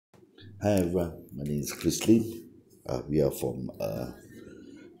Hi everyone, my name is Chris Lim. We are from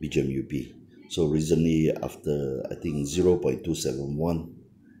BGMUB. So recently, after I think 0.271,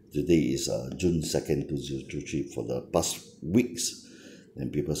 today is June 2nd, 2023. For the past weeks,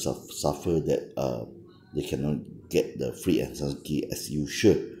 and people suffer that they cannot get the free enhancer key as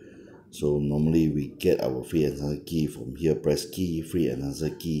usual. So normally we get our free enhancer key from here, press key, free enhancer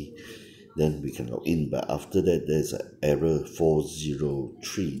key, then we can log in. But after that, there's an error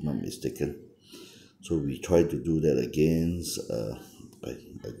 403, not mistaken. So we try to do that again. I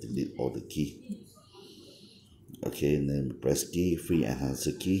delete all the key. Okay, and then press key, free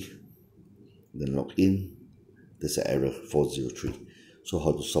enhancer key, then log in. There's an error 403. So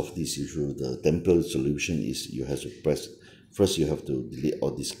how to solve this issue? The template solution is you have to press, first you have to delete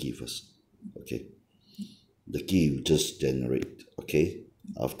all this key first. Okay, the key you just generate. Okay,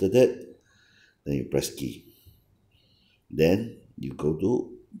 after that, then you press key. Then you go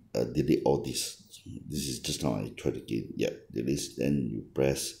to delete all this. This is just now I tried again. Yeah, delete. Then you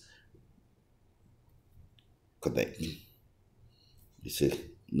press connect. You say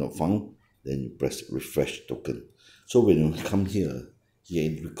not found. Then you press refresh token. So when you come here,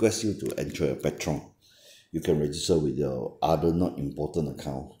 it requests you to enter a patron. You can register with your other not important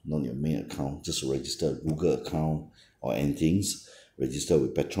account, not your main account. Just register a Google account or anything. Register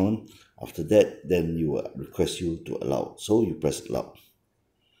with patron. After that, then you will request you to allow. So you press allow.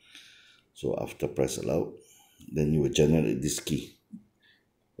 So after press allow, then you will generate this key,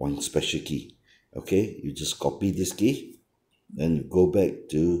 one special key. Okay, you just copy this key, then you go back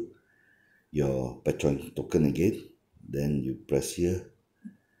to your patron token again, then you press here,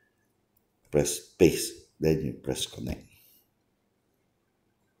 press paste, then you press connect.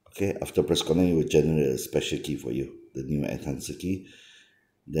 Okay, after press connect, you will generate a special key for you, the new enhancer key.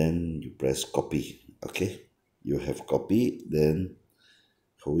 Then you press copy. Okay, you have copy, then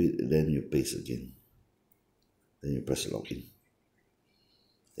you paste again, then you press login.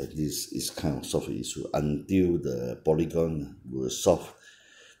 And this is kind of solve the issue until the Polygon will solve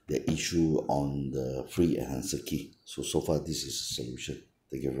the issue on the free enhancer key. So far this is a solution.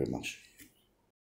 Thank you very much.